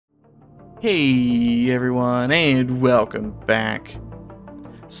Hey everyone, and welcome back.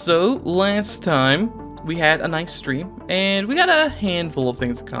 So, last time we had a nice stream, and we got a handful of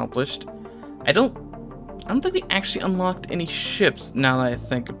things accomplished. I don't think we actually unlocked any ships, now that I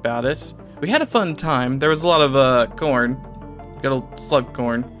think about it. We had a fun time. There was a lot of corn, good old slug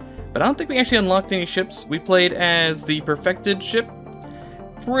corn, but I don't think we actually unlocked any ships. We played as the perfected ship.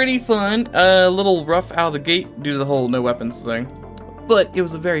 Pretty fun, a little rough out of the gate due to the whole no weapons thing. But it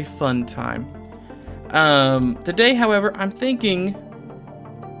was a very fun time. Today, however, I'm thinking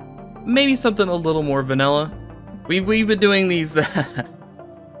maybe something a little more vanilla. We've been doing these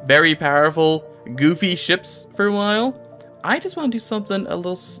very powerful, goofy ships for a while. I just want to do something a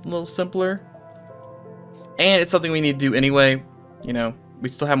little simpler, and it's something we need to do anyway. You know, we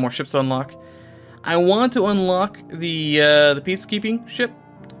still have more ships to unlock. I want to unlock the peacekeeping ship,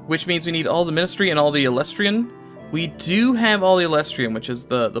 which means we need all the ministry and all the Alestrian. We do have all the Alestrian, which is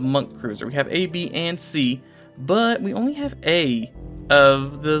the monk cruiser. We have A, B, and C, but we only have A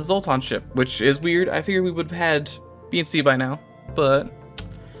of the Zoltan ship, which is weird. I figured we would have had B and C by now, but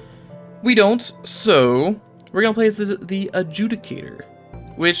we don't. So we're gonna play as the Adjudicator,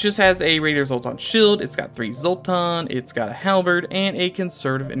 which just has a regular Zoltan shield. It's got 3 Zoltan, it's got a halberd, and a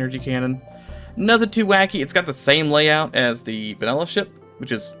conservative energy cannon. Nothing too wacky. It's got the same layout as the vanilla ship,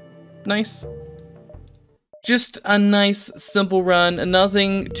 which is nice. Just a nice, simple run,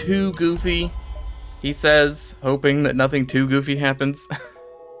 nothing too goofy, he says, hoping that nothing too goofy happens.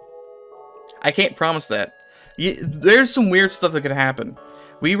 I can't promise that. There's some weird stuff that could happen.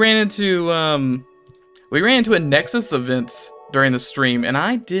 We ran into a Nexus event during the stream, and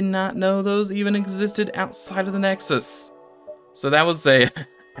I did not know those even existed outside of the Nexus. So that was that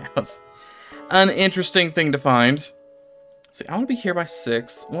was an interesting thing to find. See, I want to be here by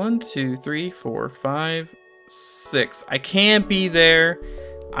 6. 1, 2, 3, 4, 5, 6. I can't be there.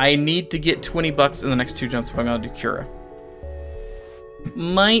 I need to get 20 bucks in the next 2 jumps if I'm gonna do Cura.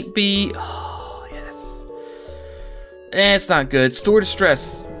 Might be. Oh, yes. It's not good. Store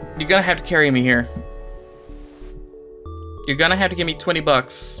distress. You're gonna have to carry me here. You're gonna have to give me 20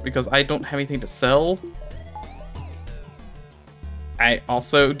 bucks because I don't have anything to sell. I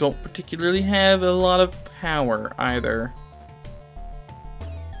also don't particularly have a lot of power either.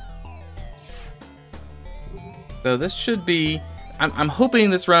 So this should be, I'm hoping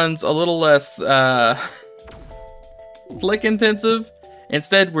this runs a little less flick intensive.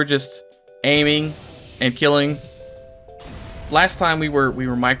 Instead, we're just aiming and killing. Last time we were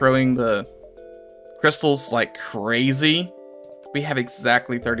microing the crystals like crazy. We have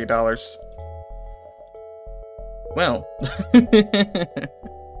exactly $30. Well,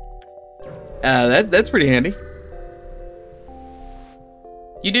 that's pretty handy.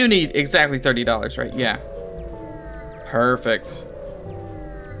 You do need exactly $30, right? Yeah. Perfect.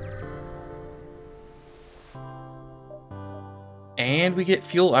 And we get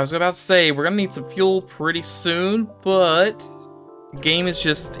fuel. I was about to say, we're gonna need some fuel pretty soon, but the game is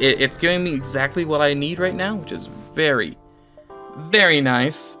just, it's giving me exactly what I need right now, which is very, very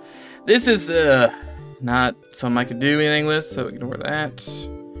nice. This is not something I could do anything with, so ignore that.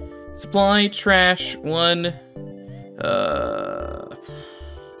 Supply, trash, 1.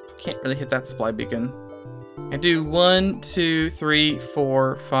 Can't really hit that supply beacon. I do 1, 2, 3,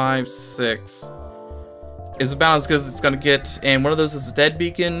 4, 5, 6. Is about as good as it's gonna get, and one of those is a dead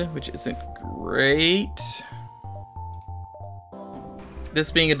beacon, which isn't great.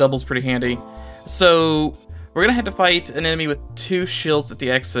 This being a double is pretty handy. So we're gonna have to fight an enemy with 2 shields at the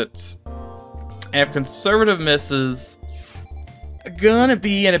exit. And if conservative misses, gonna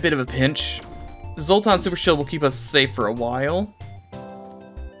be in a bit of a pinch. Zoltan Super Shield will keep us safe for a while.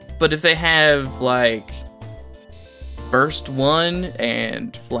 But if they have like Burst 1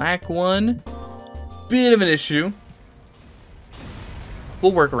 and Flak 1, bit of an issue.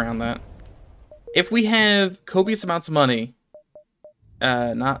 We'll work around that. If we have copious amounts of money,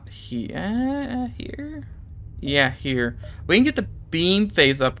 not here, here? Yeah, here. We can get the beam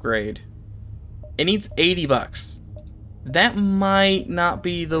phase upgrade. It needs 80 bucks. That might not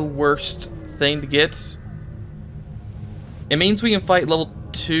be the worst thing to get. It means we can fight level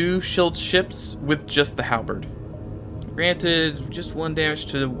 2 shield ships with just the halberd. Granted, just 1 damage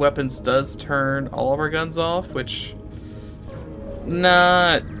to the weapons does turn all of our guns off, which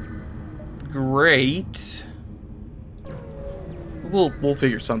not great. We'll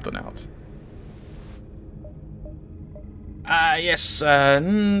figure something out. Yes,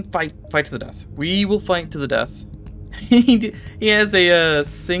 fight to the death. We will fight to the death. He has a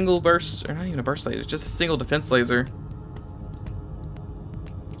single burst, or not even a burst laser, just a single defense laser.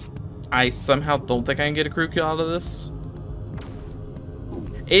 I somehow don't think I can get a crew kill out of this.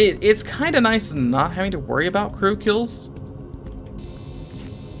 It's kind of nice not having to worry about crew kills.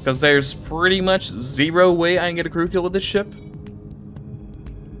 Because there's pretty much zero way I can get a crew kill with this ship.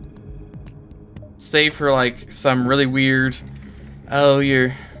 Save for like some really weird, oh,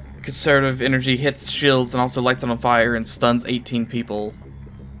 your conservative energy hits shields and also lights them on fire and stuns 18 people.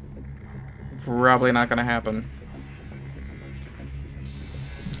 Probably not gonna happen.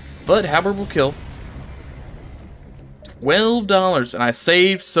 But Halberd will kill. $12, and I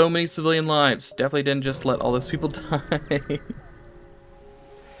saved so many civilian lives. Definitely didn't just let all those people die.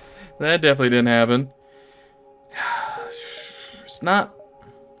 That definitely didn't happen. It's not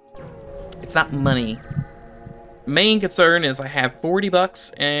money. Main concern is I have 40 bucks,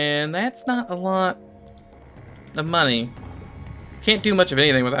 and that's not a lot of money. Can't do much of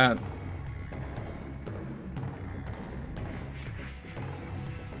anything with that.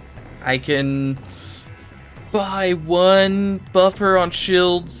 I can buy one buffer on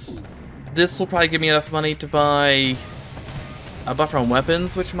shields. This will probably give me enough money to buy a buffer on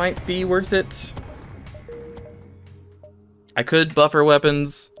weapons, which might be worth it. I could buffer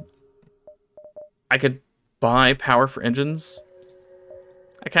weapons. I could buy power for engines.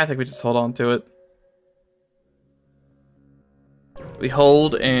 I kind of think we just hold on to it. We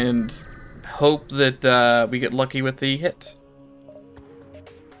hold and hope that we get lucky with the hit.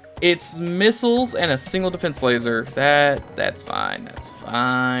 It's missiles and a single defense laser. That's fine. That's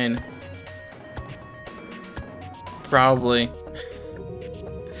fine. Probably.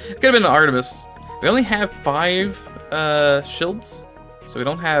 Could have been an Artemis. We only have 5 shields, so we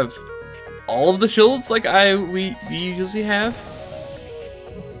don't have all of the shields like we usually have.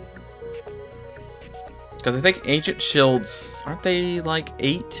 Because I think ancient shields, aren't they like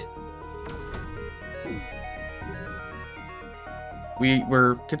 8? We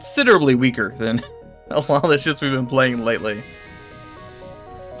were considerably weaker than a lot of the ships we've been playing lately.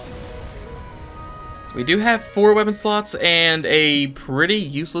 We do have 4 weapon slots and a pretty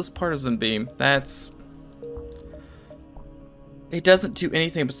useless partisan beam. It doesn't do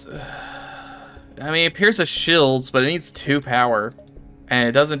anything but... I mean, it pierces shields, but it needs 2 power. And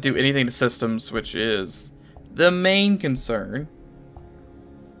it doesn't do anything to systems, which is the main concern.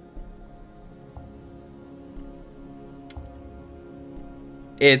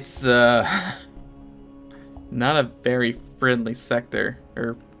 It's, not a very friendly sector,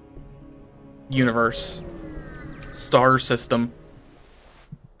 or universe. Star system.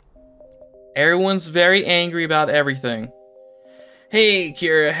 Everyone's very angry about everything. Hey,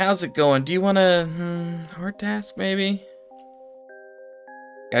 Kira, how's it going? Do you want a hard task, maybe?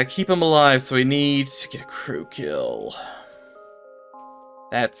 Gotta keep him alive, so we need to get a crew kill.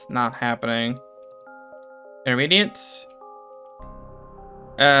 That's not happening. Intermediate.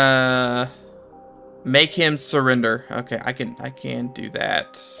 Make him surrender. Okay, I can do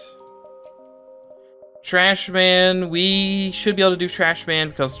that. Trashman, we should be able to do Trashman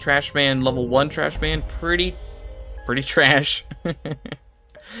because Trashman, level 1 Trashman, pretty trash.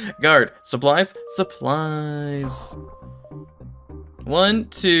 Guard, supplies. 1,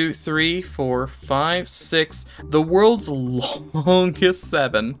 2, 3, 4, 5, 6. The world's longest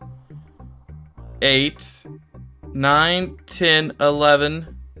 7. 8, 9, 10,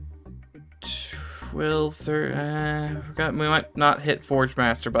 11, 12, 13. Forgot we might not hit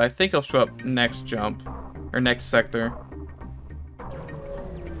Forgemaster, but I think he'll show up next jump or next sector.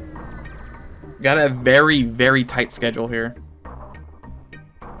 Got a very, very tight schedule here.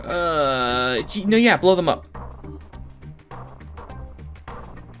 No, yeah, blow them up.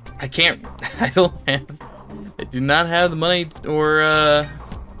 I can't. I do not have the money or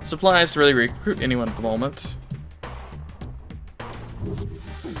supplies to really recruit anyone at the moment.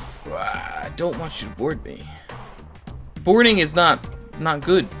 I don't want you to board me. Boarding is not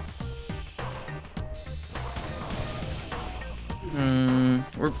good.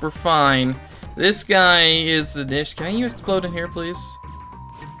 We're fine. This guy is an ish. Can I use explode in here, please?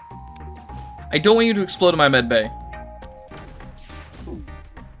 I don't want you to explode in my med bay.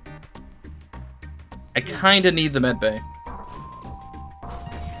 I kinda need the med bay.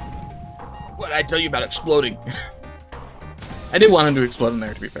 What did I tell you about exploding? I did want him to explode in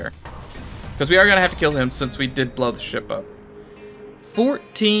there, to be fair. Because we are gonna have to kill him since we did blow the ship up.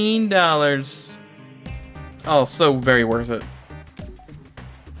 $14. Oh, so very worth it.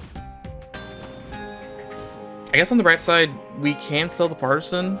 I guess on the bright side, we can sell the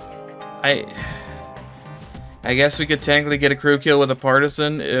partisan. I guess we could technically get a crew kill with a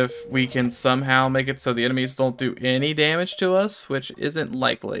partisan if we can somehow make it so the enemies don't do any damage to us, which isn't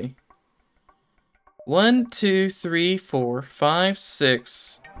likely. 1, 2, 3, 4, 5,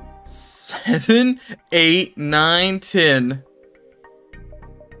 6, 7, 8, 9, 10.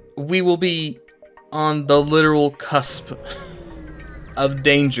 we will be on the literal cusp of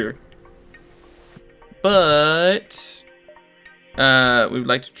danger. But we would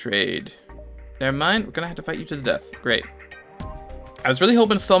like to trade. Never mind, we're gonna have to fight you to the death. Great. I was really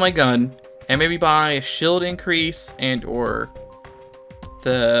hoping to sell my gun and maybe buy a shield increase and or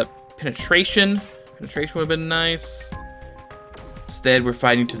the penetration. Penetration would have been nice. Instead, we're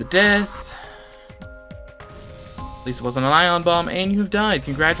fighting to the death. At least it wasn't an ion bomb, and you have died.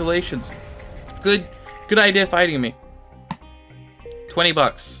 Congratulations. Good idea fighting me. 20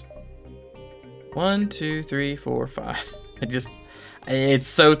 bucks. 1, 2, 3, 4, 5. It's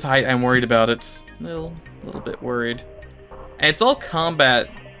so tight. I'm worried about it. A little bit worried. And it's all combat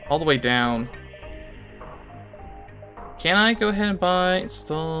all the way down. Can I go ahead and buy,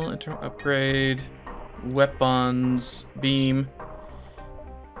 install, internal upgrade, weapons, beam?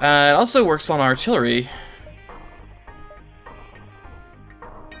 It also works on artillery.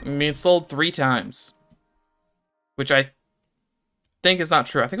 I mean, it's sold 3 times, which I think is not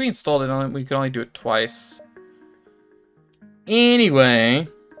true. I think we installed it on. We could only do it twice. Anyway,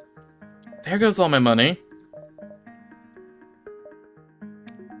 there goes all my money.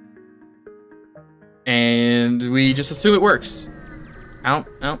 And we just assume it works. I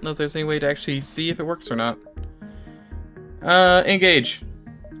don't know if there's any way to actually see if it works or not. Engage.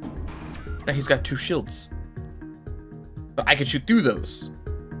 Now he's got 2 shields. But I can shoot through those.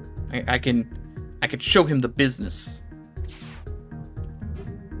 I can show him the business.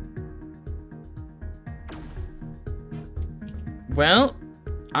 Well,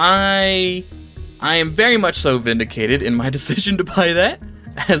 I am very much so vindicated in my decision to buy that,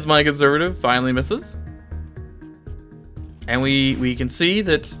 as my conservative finally misses. And we can see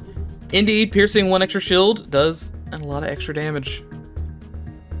that indeed piercing 1 extra shield does a lot of extra damage.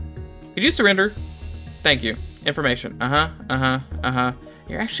 Could you surrender? Thank you. Information.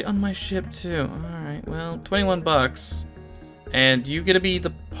 You're actually on my ship too. Alright, well, 21 bucks. And you get to be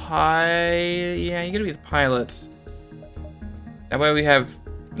the yeah, you get to be the pilot. That way we have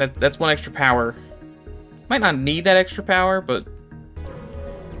that's 1 extra power. Might not need that extra power, but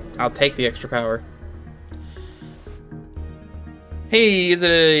I'll take the extra power. Hey, is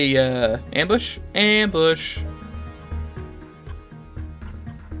it a ambush? Ambush.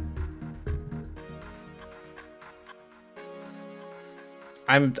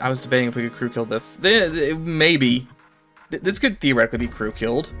 I was debating if we could crew kill this. Maybe. This could theoretically be crew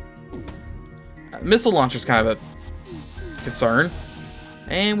killed. Missile launcher's kind of a concern.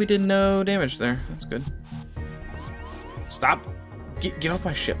 And we did no damage there. That's good. Stop. Get off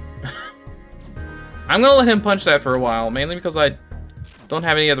my ship. I'm gonna let him punch that for a while, mainly because I don't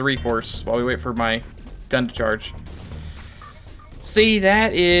have any other recourse while we wait for my gun to charge. See,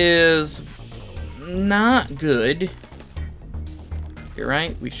 that is not good. You're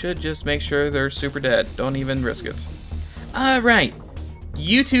right, we should just make sure they're super dead. Don't even risk it. Alright.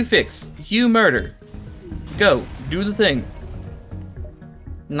 You 2 fix. You murder. Go. Do the thing.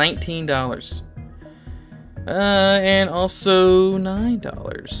 $19. And also $9.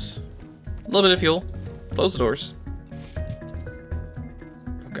 A little bit of fuel. Close the doors.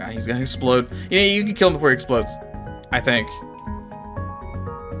 Oh god, he's gonna explode. Yeah, you can kill him before he explodes. I think.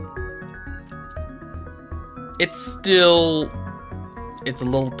 It's a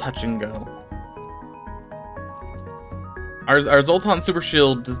little touch and go. Our Zoltan Super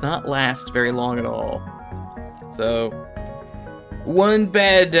Shield does not last very long at all. So, one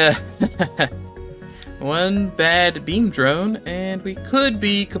bad beam drone, and we could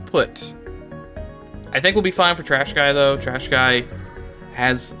be kaput. I think we'll be fine for Trash Guy though. Trash Guy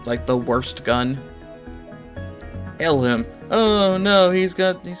has like the worst gun. Hail him. Oh no, he's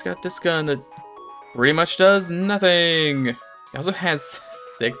got this gun that pretty much does nothing. He also has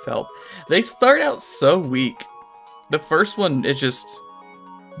 6 health. They start out so weak. The first one is just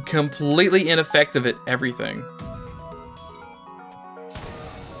completely ineffective at everything.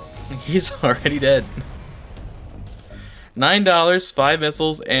 He's already dead. $9, 5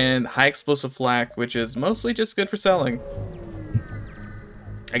 missiles, and high explosive flak, which is mostly just good for selling.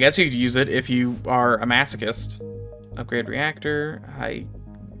 I guess you could use it if you are a masochist. Upgrade reactor. I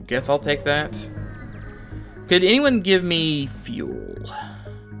guess I'll take that. Could anyone give me fuel?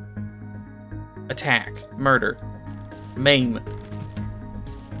 Attack. Murder. Maim.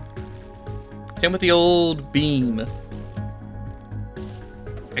 Hit him with the old beam.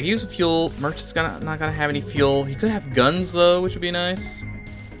 I can use fuel. Merch is not gonna have any fuel. He could have guns though, which would be nice.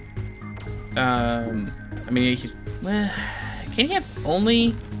 I mean, well, can he have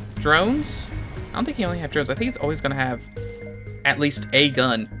only drones? I don't think he only have drones. I think he's always gonna have at least a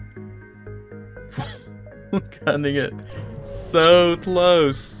gun. Gunning it so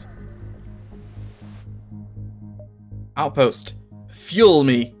close. Outpost. Fuel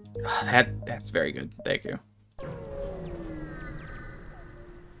me. That's very good. Thank you.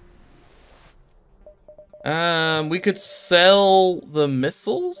 We could sell the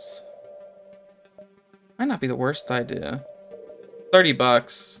missiles? Might not be the worst idea. 30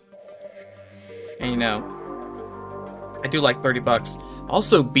 bucks. And you know, I do like 30 bucks.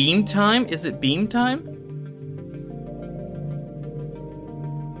 Also, beam time? Is it beam time?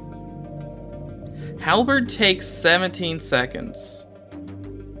 Halberd takes 17 seconds.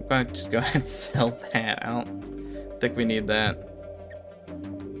 I'm going to just go ahead and sell that. I don't think we need that.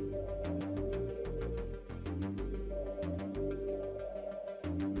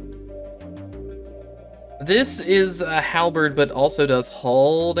 This is a halberd, but also does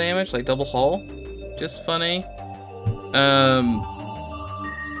hull damage, like double hull. Just funny.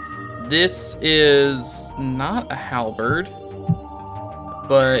 This is not a halberd,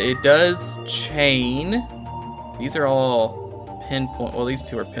 but it does chain. These are all pinpoint. Well, these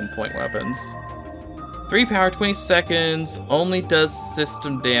two are pinpoint weapons. 3 power, 20 seconds. Only does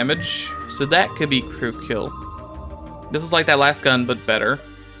system damage, so that could be crew kill. This is like that last gun, but better.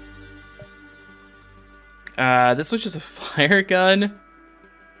 This was just a fire gun.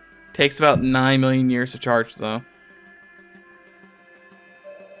 Takes about 9 million years to charge, though.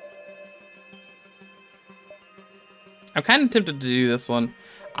 I'm kind of tempted to do this one.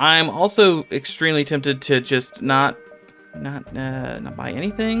 I'm also extremely tempted to just not buy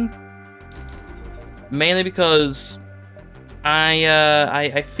anything. Mainly because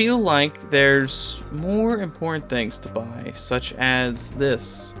I feel like there's more important things to buy, such as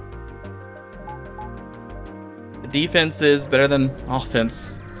this. Defense is better than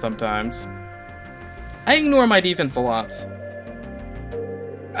offense sometimes. I ignore my defense a lot.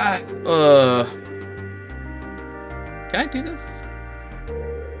 Can I do this?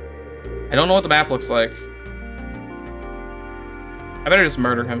 I don't know what the map looks like. I better just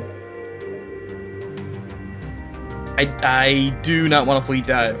murder him. I do not want to fleet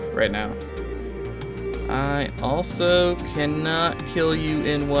dive right now. I also cannot kill you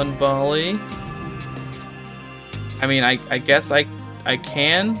in one volley. I mean, I guess I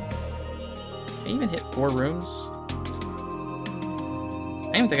can. Can I even hit 4 rooms? I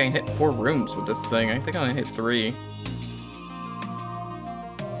don't even think I can hit 4 rooms with this thing. I think I only hit 3.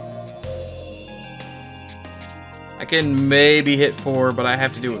 I can maybe hit 4, but I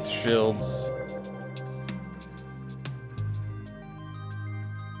have to do it with shields.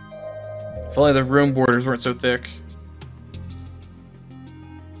 If only the room borders weren't so thick.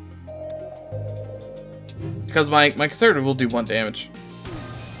 Because my conservative will do 1 damage.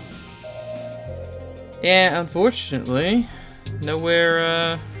 Yeah, unfortunately,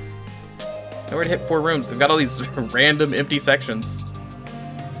 nowhere to hit 4 rooms. They've got all these random empty sections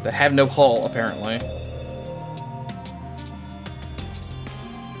that have no hull, apparently.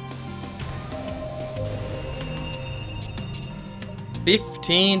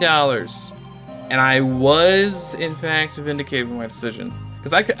 $15. And I was, in fact, vindicated with my decision.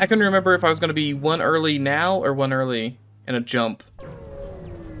 Because I couldn't remember if I was going to be 1 early now or 1 early in a jump.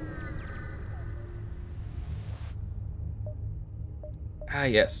 Ah,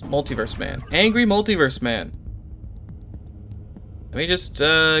 yes. Multiverse Man. Angry Multiverse Man. Let me just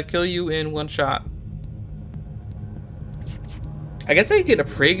kill you in 1 shot. I guess I could get a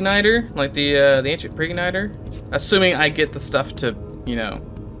pre-igniter, like the ancient pre-igniter. Assuming I get the stuff to, you know,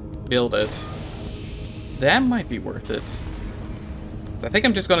 build it. That might be worth it. So I think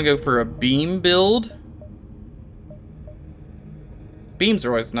I'm just going to go for a beam build. Beams are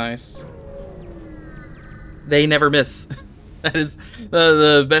always nice. They never miss. That is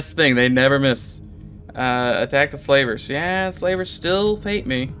the best thing. They never miss. Attack the slavers. Yeah, slavers still fate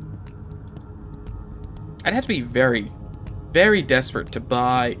me. I'd have to be very, very desperate to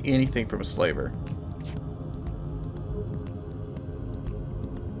buy anything from a slaver.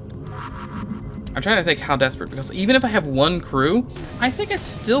 I'm trying to think how desperate, because even if I have 1 crew, I think I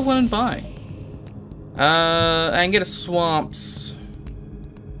still wouldn't buy. I can get a swamps.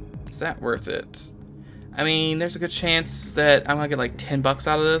 Is that worth it? I mean, there's a good chance that I'm gonna get like 10 bucks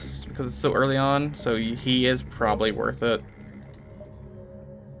out of this because it's so early on, so he is probably worth it.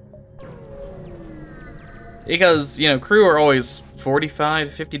 Because, you know, crew are always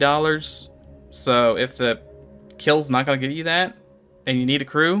 $45 to $50, so if the kill's not gonna give you that, and you need a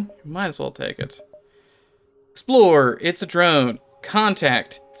crew, you might as well take it. Explore, it's a drone.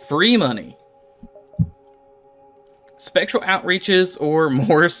 Contact, free money. Spectral outreaches or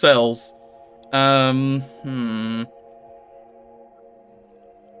more cells. I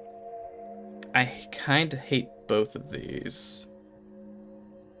kinda hate both of these.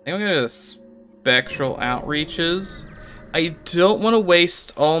 I think I'm gonna do spectral outreaches. I don't want to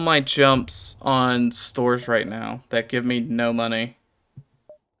waste all my jumps on stores right now that give me no money.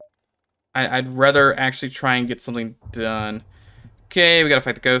 I'd rather actually try and get something done. Okay, we gotta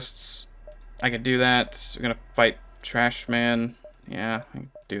fight the ghosts. I can do that. We're gonna fight Trash Man. Yeah, I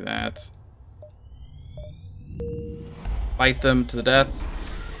can do that. Fight them to the death.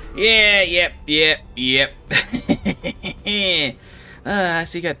 Yeah, yep. I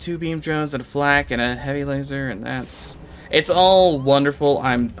see you got 2 beam drones and a flak and a heavy laser, and that's... It's all wonderful.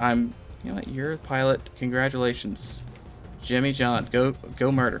 I'm you know what, you're a pilot. Congratulations. Jimmy John, go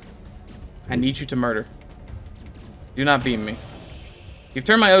murder. I need you to murder. Do not beam me. You've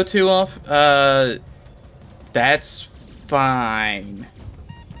turned my O2 off. That's fine.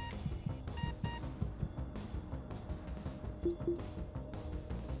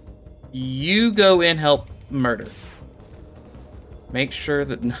 You go in, help murder. Make sure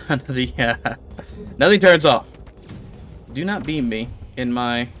that none of the nothing turns off. Do not beam me in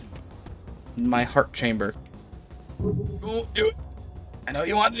my heart chamber. Don't do it. I know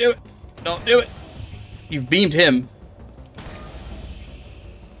you want to do it. Don't do it. You've beamed him.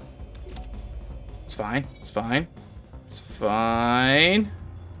 It's fine. It's fine. It's fine.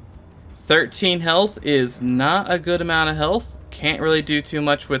 13 health is not a good amount of health. Can't really do too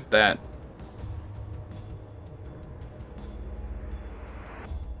much with that.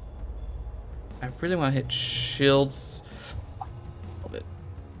 I really want to hit shields.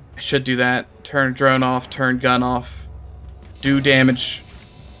 I should do that. Turn drone off, turn gun off. Do damage.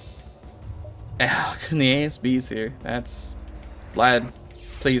 How can the ASBs here? That's... Vlad,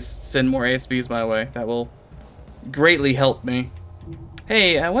 please send more ASBs my way. That will greatly help me.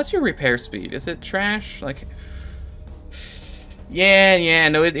 Hey, what's your repair speed? Is it trash? Like... Yeah,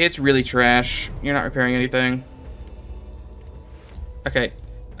 no, it's really trash. You're not repairing anything. Okay.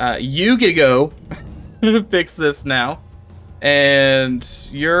 You get to go fix this now. And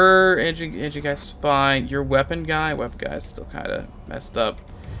your engine guy's fine. Your weapon guy's still kind of messed up.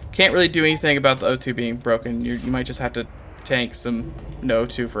 Can't really do anything about the O2 being broken. You might just have to tank some no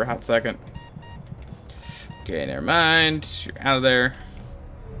O2 for a hot second. Okay, never mind. You're out of there.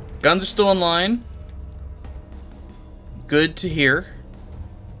 Guns are still online. Good to hear.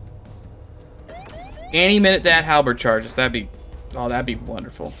 Any minute that halberd charges, that'd be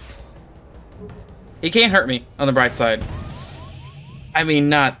wonderful. He can't hurt me, on the bright side. I mean,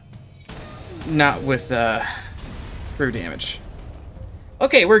 not with crew damage.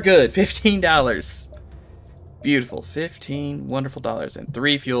 Okay, we're good. $15. Beautiful. 15 wonderful dollars and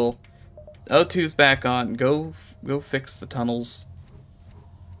 3 fuel. O2's back on. Go fix the tunnels.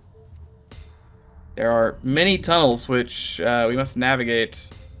 There are many tunnels which we must navigate,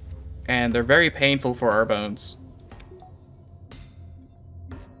 and they're very painful for our bones.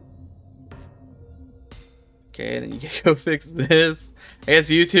 Okay, then you can go fix this. I guess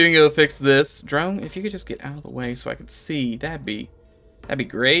you two can go fix this. Drone, if you could just get out of the way so I could see, that'd be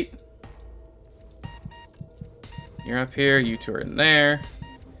great. You're up here, you two are in there.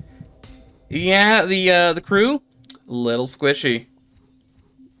 Yeah, the crew, little squishy.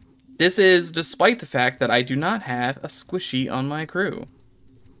 This is despite the fact that I do not have a squishy on my crew.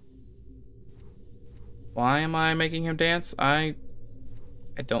 Why am I making him dance? I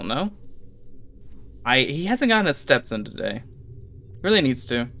don't know. He hasn't gotten his steps in today. Really needs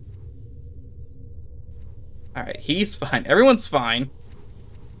to. Alright, he's fine. Everyone's fine.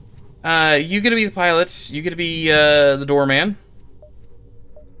 You get to be the pilot. You get to be the doorman.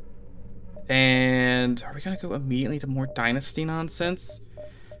 And are we gonna go immediately to more dynasty nonsense?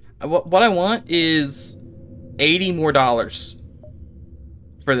 What I want is $80 more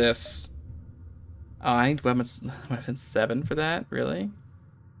for this. Oh, I need weapon 7 for that, really?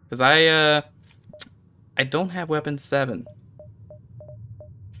 Because I don't have weapon 7.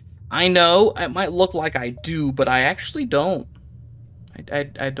 I know it might look like I do, but I actually don't. I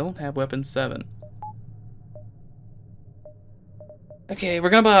don't have weapon 7. Okay, we're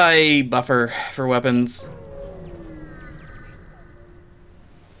gonna buy buffer for weapons.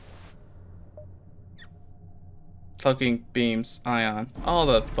 Cloaking beams, ion, all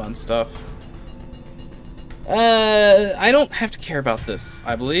the fun stuff. I don't have to care about this,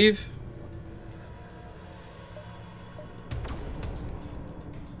 I believe.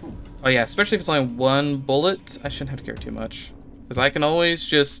 Oh yeah, especially if it's only 1 bullet, I shouldn't have to care too much. Because I can always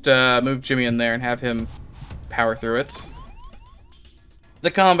just move Jimmy in there and have him power through it.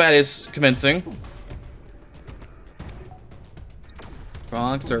 The combat is commencing.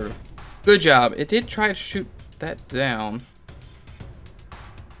 Wrong serve. Good job. It did try to shoot that down.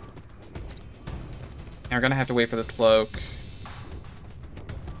 Now we're gonna have to wait for the cloak.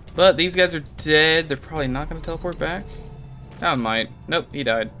 But these guys are dead. They're probably not gonna teleport back. That one might. Nope, he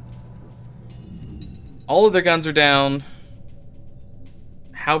died. All of their guns are down.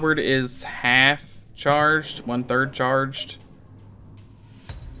 Halberd is half charged, 1/3 charged.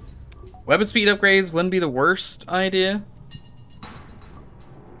 Weapon speed upgrades wouldn't be the worst idea.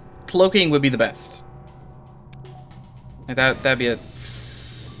 Cloaking would be the best. And that'd be it.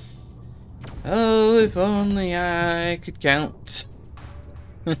 Oh, if only I could count.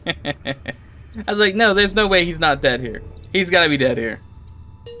 I was like, no, there's no way he's not dead here. He's gotta be dead here.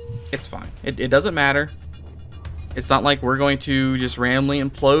 It's fine. It doesn't matter. It's not like we're going to just randomly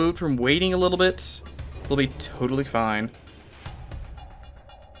implode from waiting a little bit. We'll be totally fine.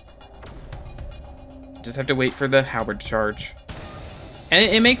 Just have to wait for the halberd to charge. And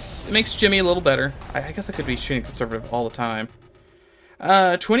it makes Jimmy a little better. I guess I could be shooting conservative all the time.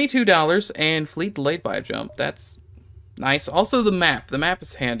 $22 and fleet delayed by a jump. That's nice. Also the map. The map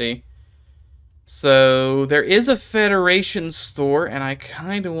is handy. So there is a Federation store, and I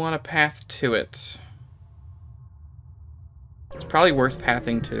kind of want a path to it. It's probably worth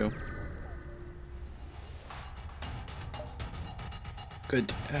pathing to.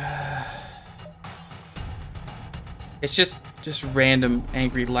 Good. It's just random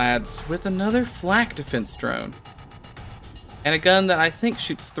angry lads with another flak defense drone. And a gun that I think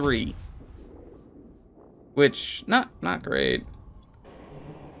shoots 3. Which, not great.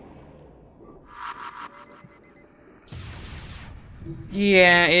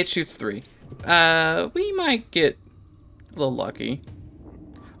 Yeah, it shoots 3. We might get a little lucky.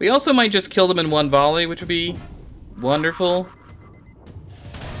 We also might just kill them in one volley, which would be wonderful.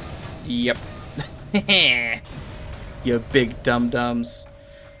 Yep. You big dum-dums.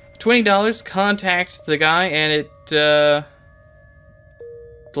 $20, contact the guy, and it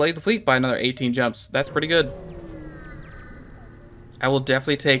delayed the fleet by another 18 jumps. That's pretty good. I will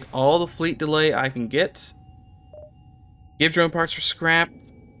definitely take all the fleet delay I can get. Give drone parts for scrap.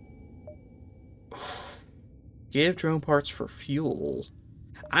 Give drone parts for fuel.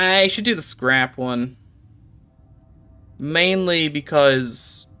 I should do the scrap one. Mainly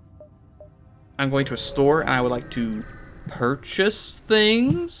because I'm going to a store and I would like to purchase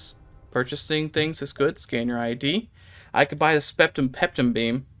things. Purchasing things is good. Scan your ID. I could buy the Peptum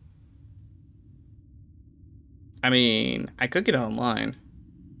beam. I mean, I could get it online.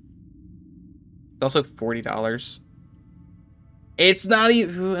 It's also $40. It's not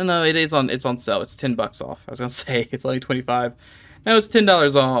even, no, it's on sale. It's $10 off. I was gonna say it's only $25. No, it's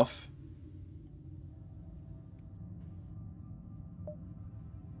 $10 off.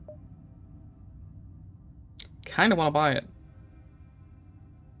 Kind of want to buy it.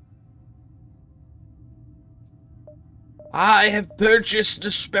 I have purchased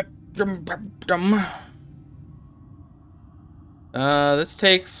the Spectrum. This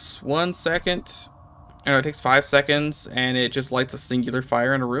takes 1 second. No, it takes 5 seconds, and it just lights a singular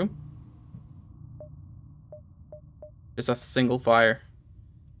fire in a room. Just a single fire.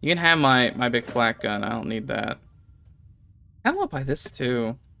 You can have my big flak gun. I don't need that. I want to buy this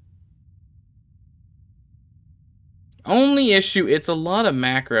too. Only issue, it's a lot of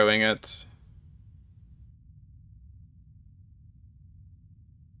macroing it.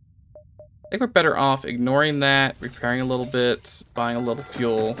 I think we're better off ignoring that, repairing a little bit, buying a little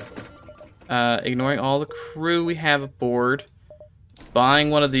fuel, ignoring all the crew we have aboard,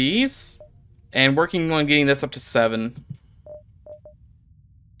 buying one of these, and working on getting this up to 7.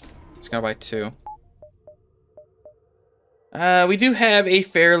 Just gonna buy 2. We do have a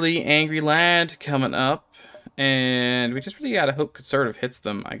fairly angry lad coming up. And we just really gotta hope conservative hits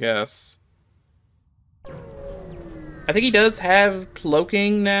them, I guess. I think he does have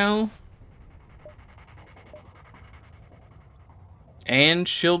cloaking now. And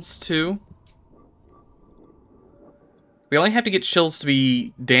shields too. We only have to get shields to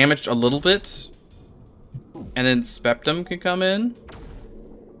be damaged a little bit. And then Spectrum can come in.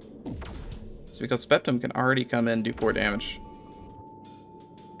 It's because Spectrum can already come in and do 4 damage.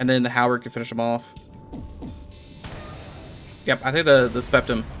 And then the halberd can finish them off. Yep, I think the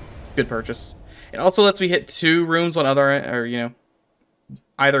Spectrum, good purchase. It also lets me hit 2 rooms on either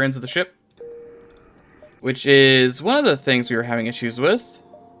ends of the ship, which is one of the things we were having issues with.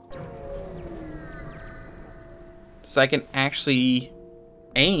 So I can actually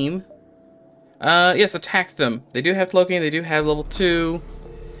aim. Yes, attack them. They do have cloaking. They do have level 2.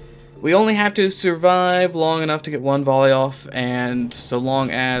 We only have to survive long enough to get 1 volley off, and so long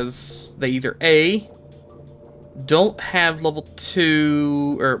as they either A, don't have level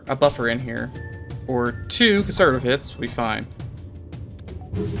 2 or a buffer in here, or 2 conservative hits, we'll be fine.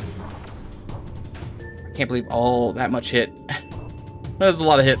 I can't believe all that much hit. That was a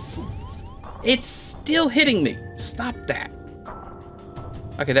lot of hits. It's still hitting me. Stop that.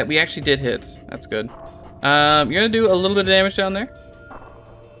 Okay, that we actually did hit. That's good. You're gonna do a little bit of damage down there.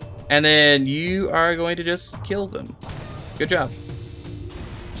 And then you are going to just kill them. Good job.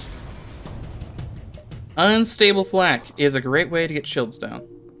 Unstable flak is a great way to get shields down.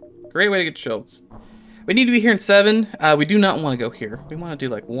 Great way to get shields. We need to be here in 7. We do not want to go here. We want to do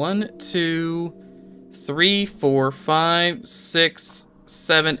like 1, 2, 3, 4, 5, 6,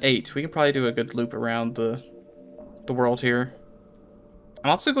 7, 8. We can probably do a good loop around the world here. I'm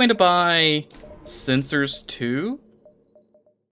also going to buy sensors too.